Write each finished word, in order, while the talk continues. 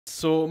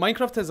So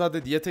Minecraft has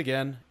added yet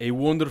again a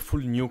wonderful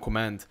new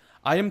command.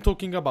 I am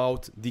talking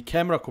about the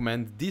camera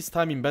command, this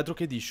time in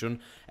Bedrock Edition.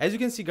 As you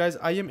can see guys,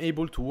 I am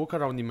able to walk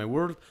around in my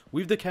world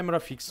with the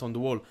camera fixed on the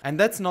wall. And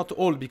that's not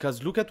all,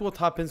 because look at what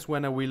happens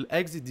when I will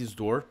exit this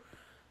door.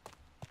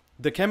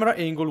 The camera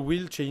angle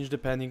will change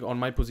depending on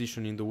my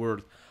position in the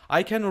world.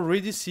 I can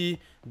already see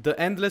the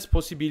endless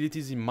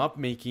possibilities in map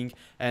making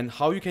and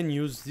how you can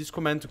use this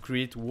command to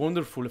create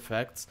wonderful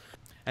effects.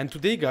 And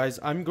today guys,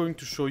 I'm going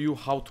to show you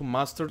how to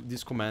master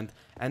this command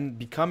and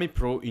become a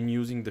pro in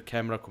using the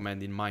camera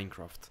command in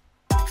Minecraft.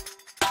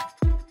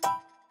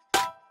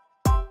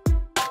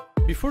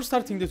 Before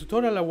starting the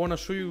tutorial, I want to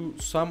show you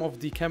some of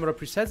the camera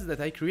presets that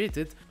I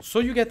created so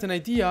you get an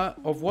idea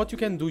of what you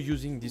can do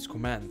using this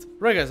command.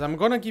 Right guys, I'm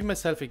gonna give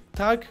myself a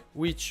tag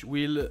which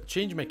will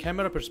change my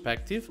camera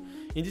perspective.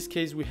 In this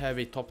case we have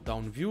a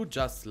top-down view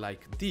just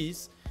like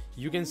this.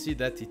 You can see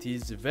that it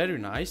is very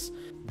nice.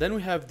 Then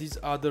we have this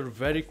other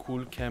very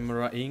cool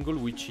camera angle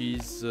which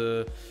is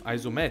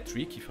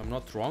isometric, if I'm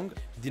not wrong.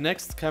 The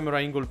next camera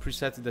angle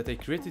preset that I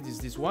created is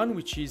this one,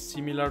 which is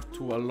similar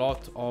to a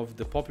lot of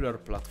the popular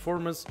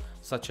platformers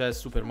such as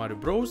Super Mario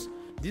Bros.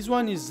 This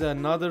one is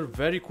another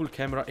very cool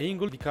camera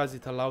angle because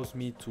it allows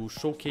me to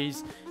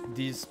showcase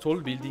these tall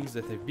buildings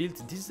that I've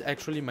built. This is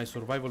actually my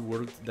survival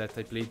world that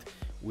I played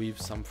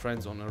with some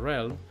friends on a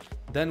realm.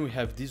 Then we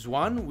have this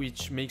one,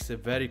 which makes a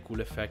very cool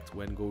effect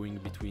when going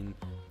between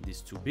these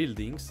two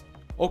buildings.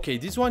 Okay,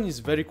 this one is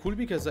very cool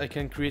because I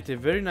can create a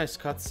very nice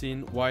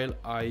cutscene while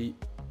I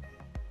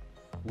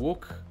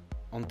walk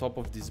on top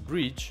of this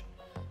bridge.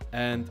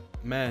 And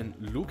man,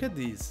 look at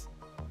this.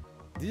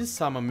 This is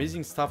some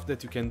amazing stuff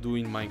that you can do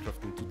in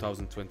Minecraft in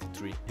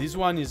 2023. This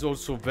one is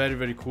also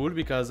very cool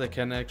because I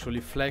can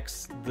actually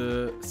flex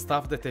the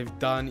stuff that I've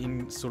done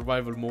in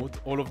survival mode,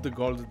 all of the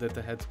gold that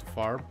I had to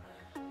farm.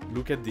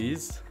 Look at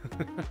this.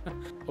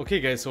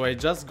 Okay guys, so I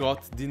just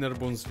got Dinner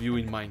Bones view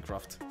in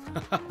Minecraft.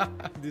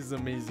 This is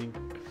amazing.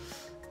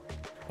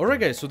 Alright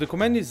guys, so the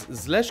command is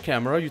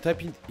 /camera, you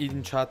type it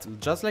in chat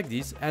just like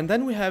this, and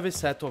then we have a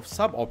set of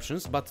sub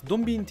options, but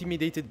don't be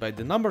intimidated by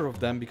the number of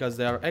them because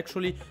they are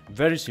actually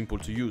very simple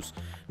to use.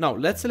 Now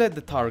let's select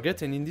the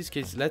target, and in this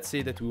case let's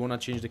say that we want to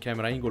change the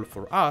camera angle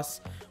for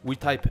us. We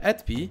type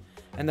 @p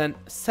and then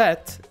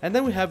set, and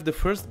then we have the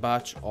first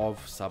batch of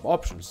sub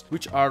options,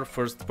 which are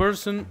first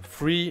person,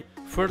 free,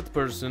 third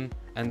person,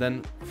 and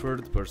then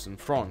third person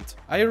front.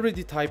 I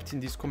already typed in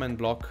this command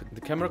block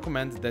the camera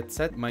command that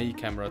set my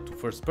camera to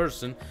first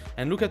person,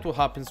 and look at what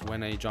happens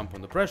when I jump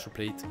on the pressure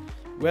plate.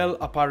 Well,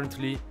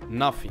 apparently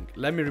nothing.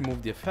 Let me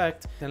remove the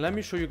effect and let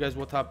me show you guys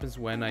what happens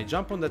when I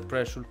jump on that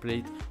pressure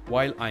plate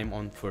while I'm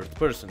on third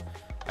person.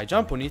 I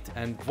jump on it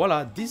and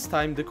voila, this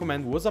time the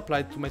command was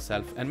applied to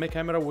myself and my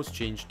camera was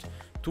changed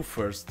to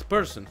first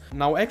person.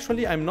 Now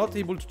actually I'm not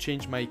able to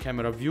change my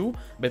camera view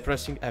by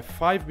pressing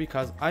F5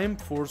 because I am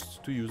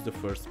forced to use the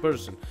first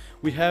person.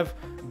 We have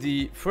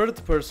the third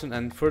person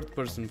and third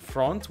person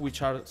front,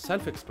 which are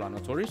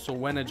self-explanatory. So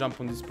when I jump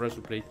on this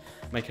pressure plate,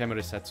 my camera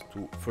is set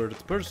to third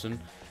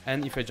person,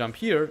 and if I jump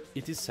here,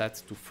 it is set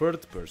to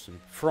third person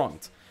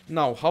front.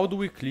 Now how do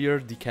we clear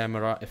the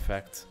camera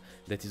effect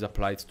that is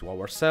applied to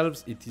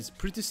ourselves? It is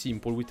pretty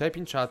simple. We type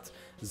in chat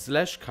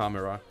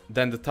 /camera,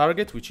 then the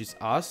target, which is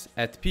us,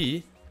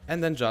 @p,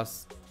 and then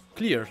just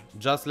clear.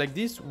 Just like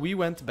this, we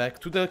went back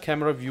to the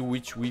camera view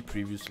which we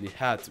previously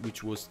had,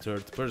 which was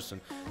third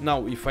person.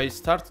 Now if I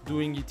start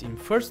doing it in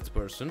first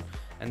person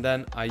and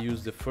then I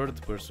use the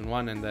third person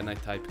one and then I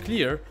type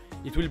clear,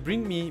 it will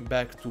bring me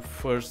back to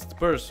first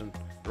person,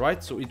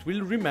 right? So it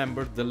will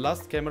remember the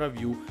last camera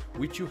view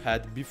which you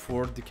had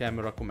before the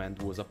camera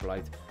command was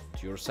applied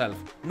to yourself.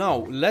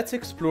 Now let's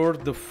explore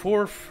the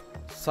fourth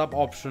sub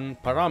option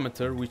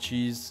parameter, which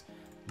is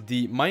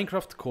the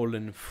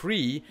Minecraft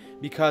free,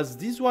 because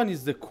this one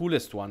is the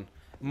coolest one.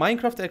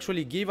 Minecraft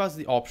actually gave us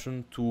the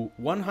option to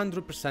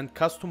 100%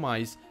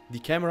 customize the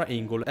camera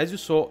angle, as you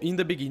saw in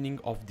the beginning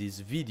of this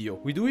video.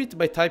 We do it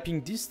by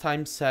typing this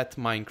time set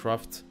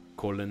Minecraft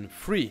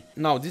free.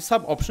 Now this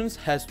sub options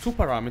has two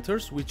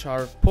parameters, which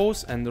are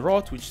pose and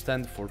rot, which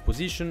stand for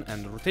position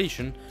and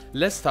rotation.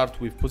 Let's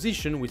start with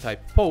position. We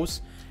type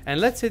pose,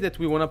 and let's say that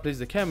we want to place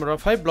the camera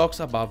 5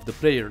 blocks above the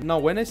player. Now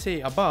when I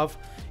say above,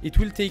 it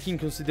will take in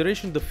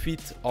consideration the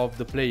feet of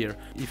the player.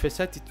 If I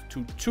set it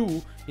to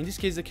 2, in this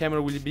case the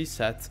camera will be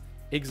set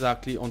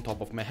exactly on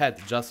top of my head,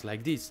 just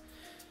like this.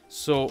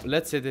 So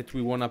let's say that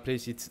we want to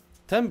place it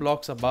 10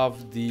 blocks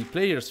above the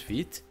player's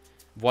feet.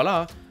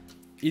 Voila,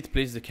 it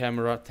places the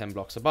camera 10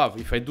 blocks above.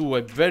 If I do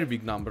a very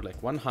big number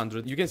like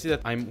 100, you can see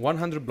that I'm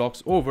 100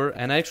 blocks over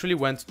and I actually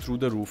went through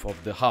the roof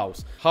of the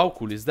house. How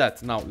cool is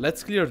that? Now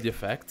let's clear the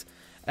effect,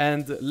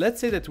 and let's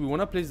say that we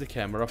want to place the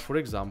camera, for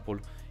example,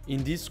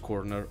 in this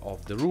corner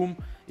of the room.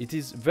 It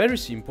is very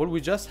simple.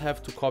 We just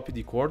have to copy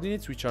the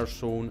coordinates which are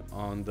shown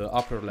on the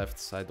upper left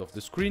side of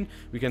the screen.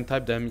 We can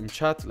type them in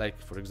chat,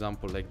 like for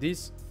example like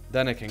this.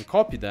 Then I can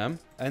copy them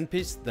and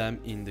paste them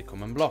in the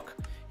command block.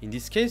 In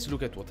this case,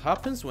 look at what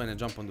happens when I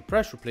jump on the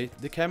pressure plate.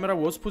 The camera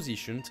was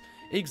positioned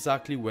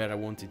exactly where I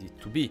wanted it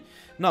to be.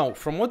 Now,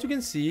 from what you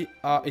can see,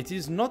 it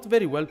is not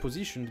very well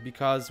positioned,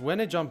 because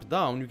when I jump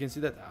down, you can see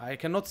that I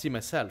cannot see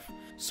myself.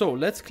 So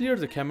let's clear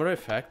the camera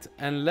effect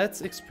and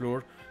let's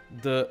explore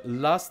the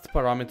last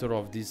parameter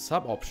of this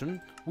sub option,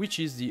 which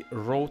is the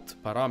rot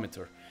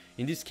parameter.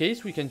 In this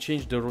case, we can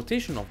change the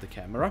rotation of the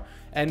camera,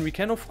 and we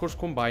can of course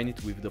combine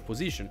it with the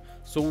position.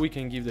 So we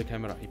can give the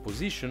camera a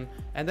position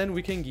and then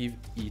we can give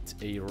it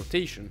a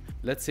rotation.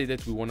 Let's say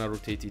that we want to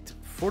rotate it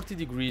 40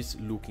 degrees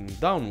looking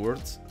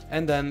downwards,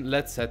 and then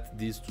let's set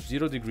this to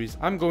 0 degrees.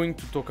 I'm going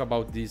to talk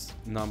about this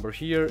number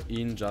here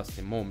in just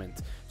a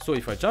moment. So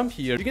if I jump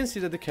here, you can see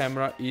that the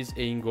camera is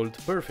angled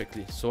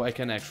perfectly, so I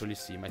can actually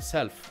see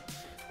myself.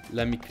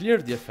 Let me clear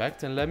the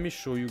effect and let me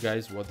show you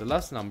guys what the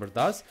last number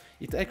does.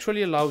 It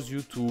actually allows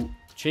you to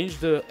change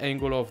the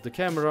angle of the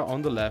camera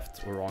on the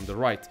left or on the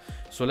right.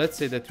 So let's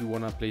say that we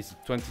want to place it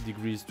 20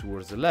 degrees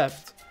towards the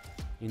left.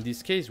 In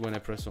this case, when I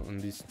press on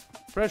this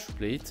pressure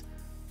plate,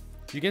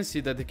 you can see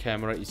that the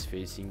camera is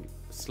facing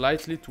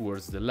slightly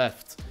towards the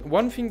left.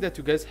 One thing that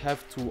you guys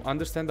have to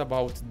understand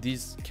about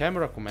this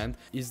camera command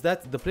is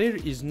that the player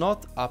is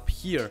not up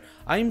here.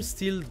 I am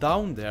still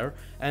down there,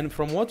 and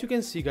from what you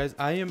can see, guys,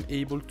 I am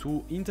able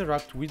to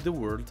interact with the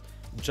world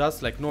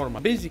just like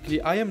normal. Basically,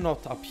 I am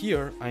not up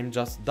here, I'm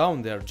just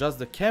down there, just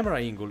the camera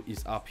angle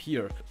is up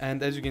here.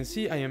 And as you can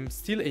see, I am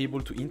still able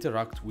to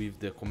interact with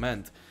the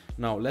command.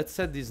 Now let's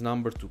set this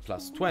number to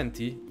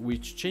 +20,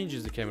 which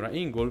changes the camera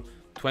angle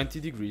 20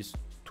 degrees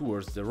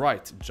towards the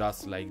right,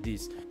 just like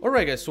this.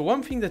 Alright guys, so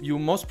one thing that you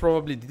most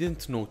probably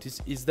didn't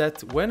notice is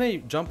that when I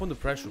jump on the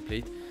pressure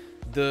plate,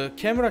 the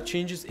camera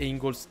changes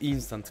angles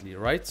instantly,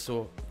 right?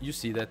 So you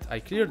see that I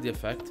cleared the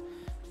effect.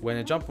 When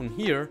I jump on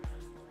here,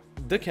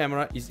 the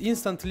camera is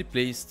instantly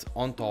placed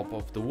on top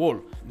of the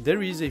wall.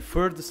 There is a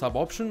third sub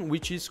option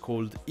which is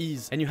called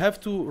ease, and you have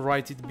to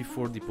write it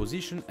before the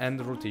position and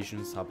the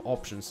rotation sub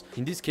options.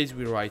 In this case,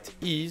 we write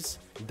ease,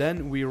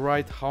 then we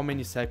write how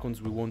many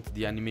seconds we want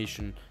the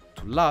animation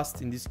to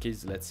last. In this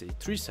case, let's say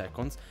 3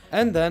 seconds,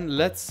 and then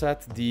let's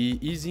set the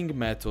easing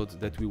method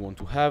that we want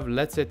to have.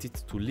 Let's set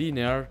it to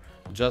linear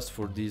just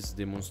for this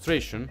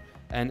demonstration,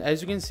 and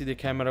as you can see, the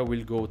camera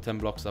will go 10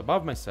 blocks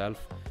above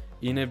myself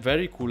in a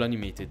very cool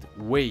animated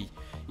way.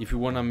 If you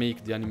want to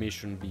make the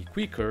animation be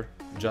quicker,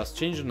 just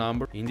change the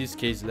number. In this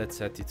case, let's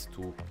set it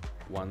to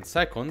 1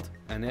 second,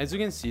 and as you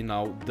can see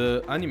now,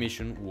 the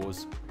animation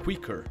was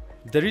quicker.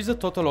 There is a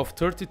total of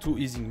 32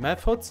 easing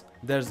methods.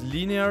 There's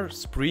linear,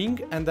 spring,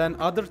 and then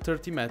other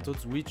 30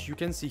 methods, which you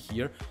can see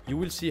here. You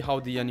will see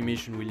how the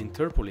animation will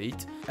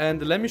interpolate,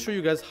 and let me show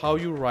you guys how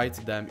you write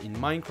them in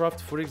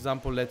Minecraft. For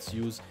example, let's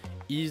use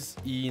ease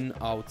in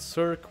out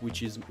circ,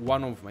 which is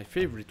one of my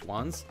favorite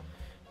ones.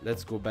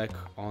 Let's go back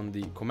on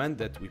the command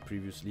that we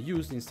previously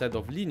used. Instead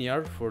of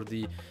linear for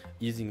the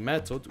easing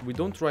method, we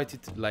don't write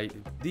it like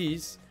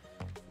this,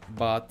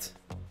 but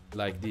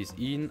like this,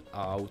 in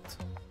out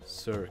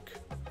circ.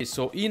 Okay,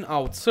 so in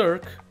out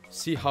circ,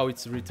 see how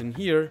it's written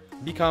here,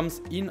 becomes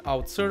in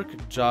out circ,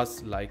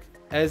 just like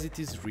as it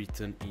is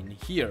written in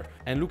here.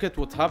 And look at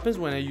what happens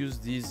when I use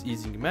this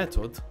easing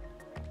method.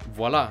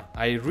 Voila,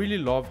 I really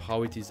love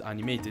how it is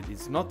animated.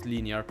 It's not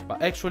linear,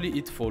 but actually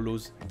it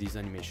follows this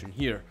animation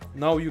here.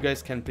 Now you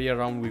guys can play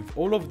around with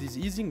all of these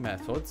easing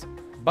methods,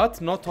 but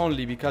not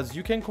only, because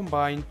you can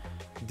combine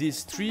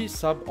these 3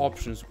 sub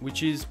options,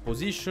 which is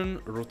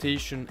position,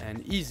 rotation,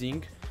 and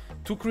easing,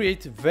 to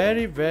create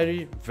very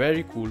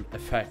cool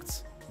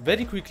effects.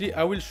 Very quickly,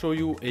 I will show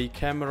you a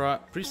camera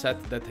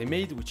preset that I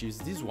made, which is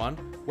this one.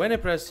 When I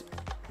press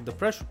the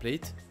pressure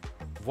plate,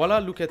 voila,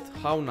 look at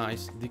how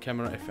nice the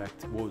camera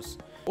effect was.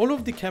 All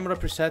of the camera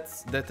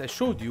presets that I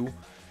showed you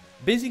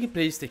basically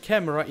place the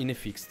camera in a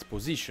fixed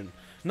position.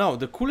 Now,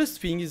 the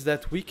coolest thing is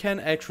that we can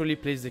actually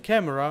place the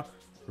camera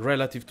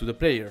relative to the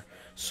player.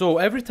 So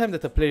every time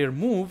that a player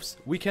moves,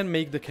 we can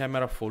make the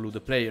camera follow the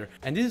player.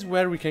 And this is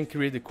where we can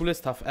create the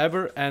coolest stuff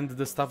ever, and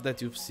the stuff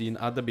that you've seen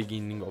at the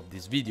beginning of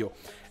this video.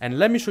 And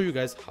let me show you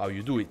guys how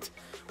you do it.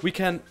 We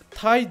can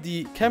tie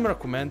the camera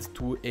command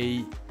to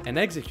an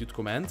execute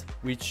command,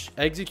 which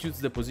executes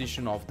the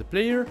position of the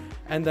player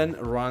and then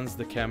runs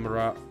the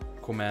camera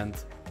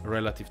command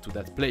relative to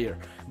that player.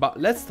 But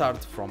let's start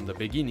from the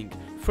beginning.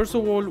 First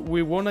of all,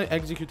 we want to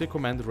execute a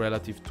command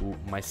relative to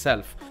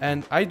myself,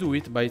 and I do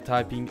it by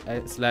typing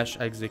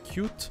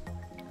 /execute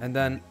and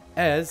then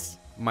as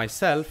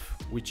myself,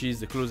 which is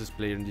the closest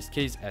player in this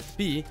case, at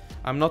P.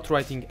 I'm not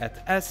writing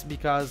at S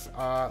because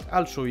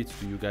I'll show it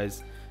to you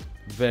guys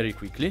very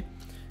quickly.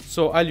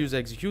 So I'll use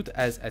execute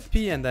as at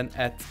P and then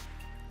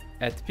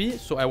at P.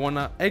 So I want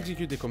to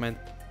execute the command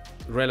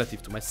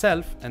relative to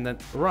myself and then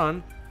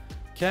run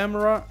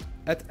camera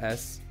at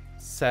S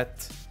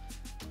set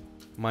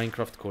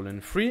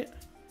Minecraft :free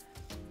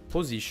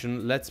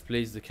position. Let's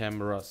place the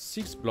camera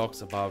 6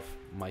 blocks above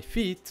my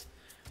feet,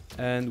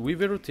 and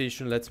with a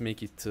rotation, let's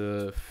make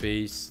it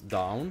face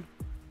down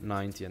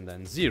 90 and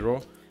then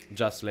 0,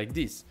 just like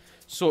this.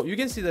 So you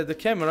can see that the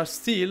camera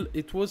still,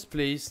 it was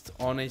placed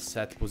on a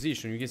set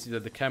position. You can see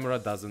that the camera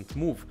doesn't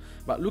move.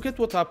 But look at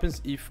what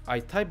happens if I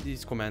type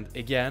this command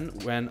again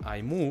when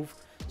I move.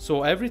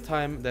 So every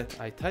time that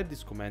I type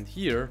this command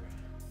here,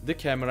 the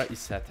camera is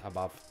set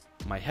above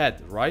my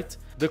head, right?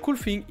 The cool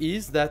thing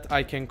is that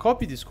I can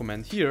copy this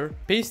command here,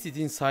 paste it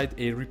inside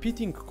a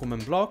repeating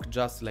command block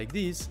just like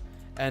this,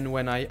 and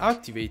when I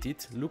activate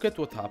it, look at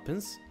what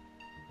happens.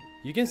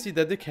 You can see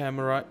that the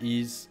camera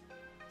is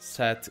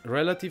set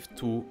relative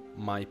to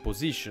my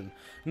position.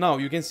 Now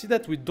you can see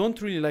that we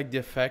don't really like the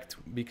effect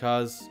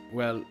because,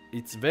 well,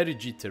 it's very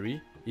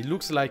jittery. It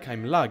looks like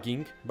I'm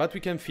lagging, but we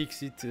can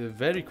fix it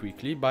very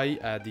quickly by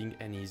adding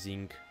an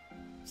easing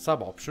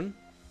suboption.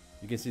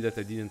 You can see that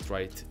I didn't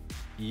write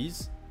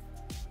ease.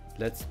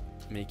 Let's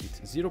make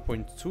it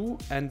 0.2,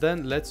 and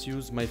then let's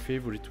use my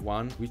favorite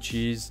one, which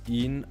is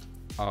in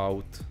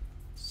out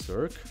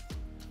circ,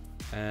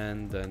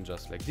 and then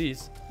just like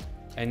this.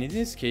 And in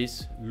this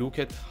case, look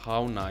at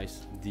how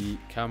nice the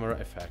camera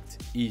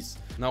effect is.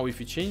 Now if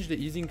we change the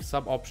easing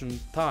suboption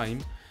time,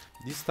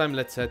 this time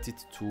let's set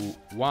it to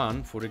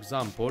 1 for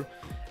example,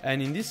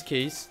 and in this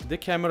case the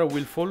camera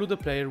will follow the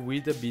player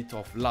with a bit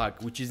of lag,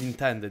 which is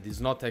intended, it's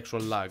not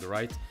actual lag,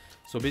 right?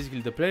 So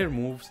basically the player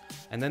moves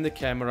and then the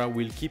camera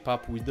will keep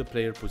up with the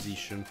player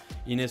position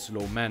in a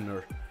slow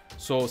manner.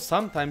 So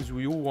sometimes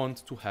we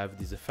want to have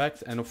this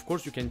effect, and of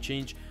course you can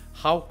change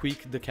how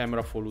quick the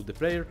camera follows the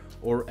player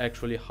or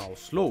actually how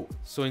slow.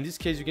 So in this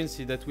case you can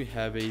see that we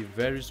have a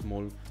very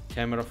small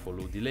camera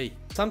follow delay.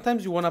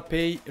 Sometimes you want to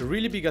pay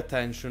really big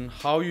attention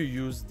how you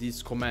use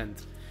this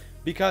command,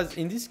 because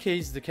in this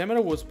case the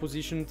camera was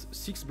positioned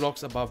 6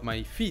 blocks above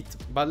my feet,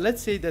 but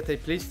let's say that I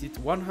placed it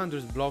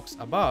 100 blocks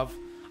above.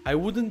 I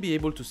wouldn't be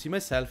able to see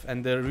myself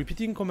and the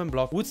repeating command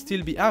block would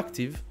still be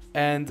active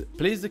and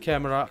place the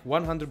camera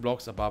 100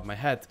 blocks above my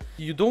head.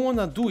 You don't want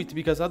to do it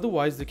because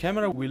otherwise the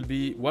camera will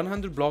be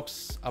 100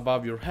 blocks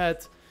above your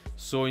head.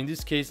 So in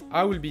this case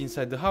I will be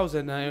inside the house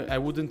and I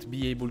wouldn't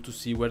be able to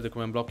see where the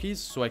command block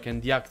is, so I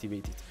can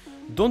deactivate it.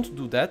 Don't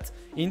do that.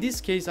 In this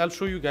case I'll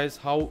show you guys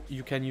how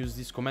you can use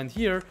this command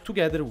here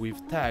together with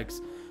tags.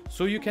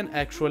 So you can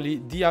actually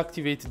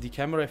deactivate the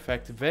camera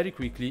effect very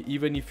quickly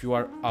even if you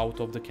are out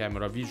of the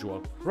camera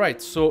visual.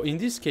 Right, so in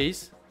this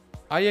case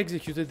I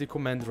executed the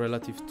command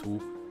relative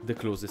to the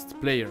closest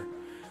player.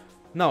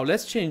 Now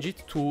let's change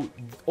it to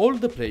all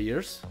the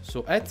players,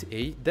 so at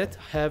A, that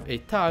have a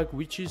tag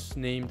which is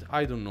named,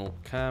 I don't know,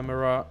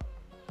 camera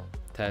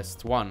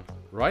test 1,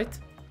 right?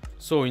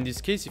 So in this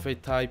case if I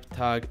type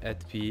tag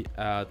at P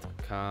add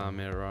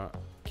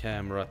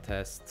camera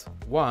test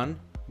 1,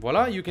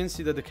 voila, you can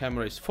see that the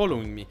camera is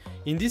following me.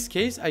 In this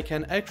case I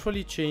can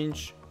actually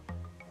change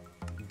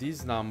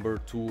this number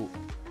to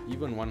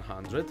even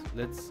 100.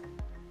 Let's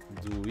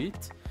do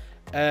it.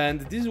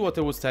 And this is what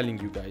I was telling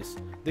you guys.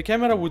 The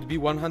camera would be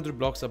 100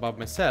 blocks above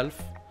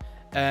myself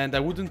and I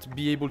wouldn't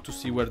be able to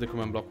see where the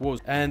command block was.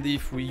 And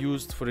if we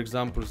used, for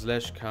example,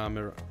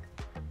 /camera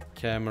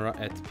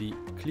at P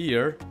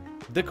clear,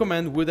 the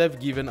command would have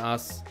given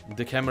us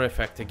the camera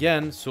effect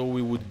again, so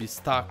we would be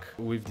stuck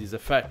with this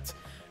effect.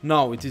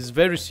 Now it is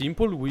very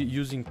simple, we're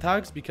using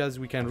tags because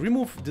we can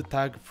remove the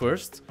tag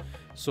first.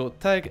 So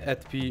tag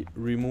at P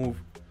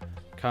remove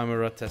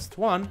camera test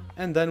 1,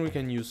 and then we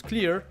can use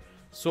clear.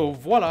 So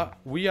voila,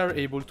 we are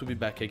able to be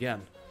back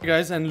again.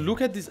 Guys, and look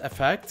at this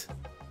effect.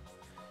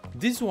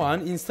 This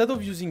one, instead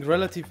of using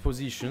relative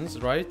positions,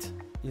 right?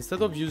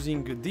 Instead of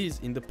using this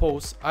in the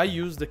pose, I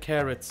use the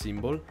caret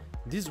symbol,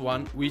 this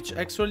one, which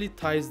actually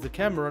ties the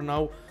camera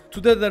now to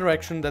the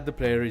direction that the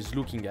player is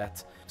looking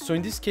at. So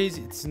in this case,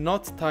 it's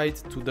not tied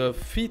to the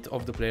feet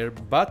of the player,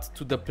 but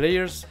to the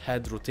player's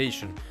head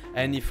rotation.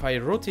 And if I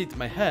rotate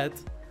my head,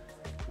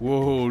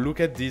 whoa, look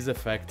at this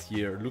effect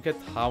here. Look at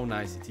how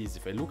nice it is.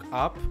 If I look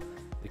up,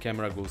 the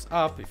camera goes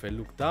up. If I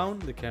look down,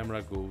 the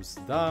camera goes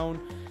down.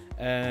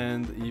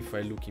 And if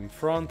I look in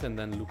front and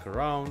then look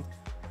around,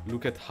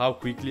 look at how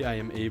quickly I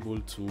am able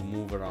to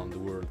move around the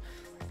world.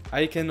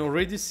 I can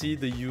already see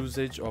the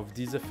usage of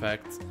this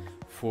effect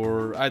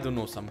for, I don't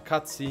know, some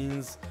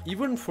cutscenes,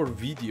 even for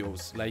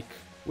videos. Like,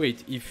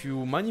 wait, if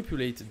you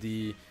manipulate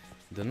the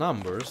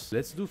numbers,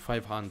 let's do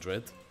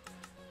 500.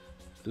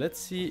 Let's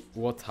see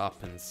what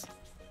happens.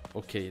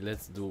 Okay,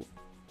 let's do,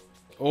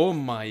 oh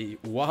my,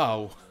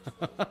 wow.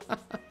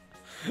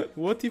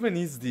 What even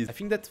is this? I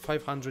think that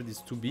 500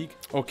 is too big.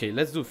 Okay,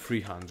 let's do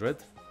 300.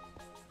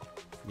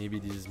 Maybe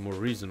this is more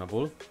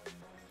reasonable.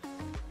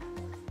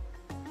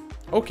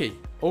 Okay,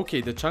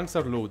 the chunks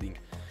are loading.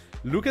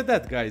 Look at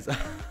that, guys.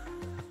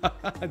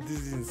 This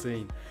is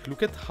insane.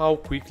 Look at how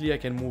quickly I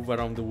can move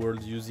around the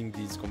world using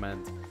this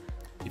command.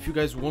 If you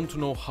guys want to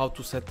know how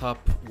to set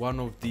up one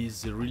of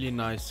these really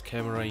nice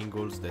camera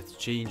angles that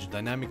change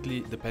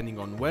dynamically depending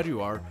on where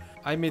you are,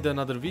 I made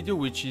another video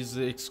which is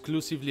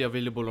exclusively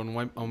available on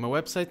my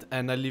website,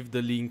 and I leave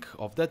the link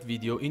of that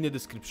video in the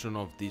description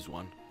of this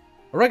one.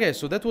 Alright guys,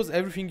 so that was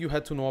everything you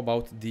had to know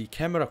about the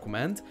camera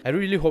command. I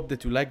really hope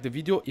that you liked the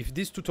video. If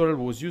this tutorial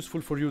was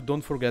useful for you,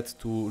 don't forget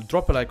to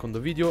drop a like on the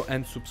video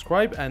and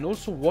subscribe, and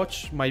also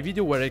watch my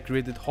video where I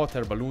created hot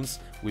air balloons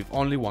with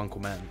only one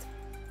command.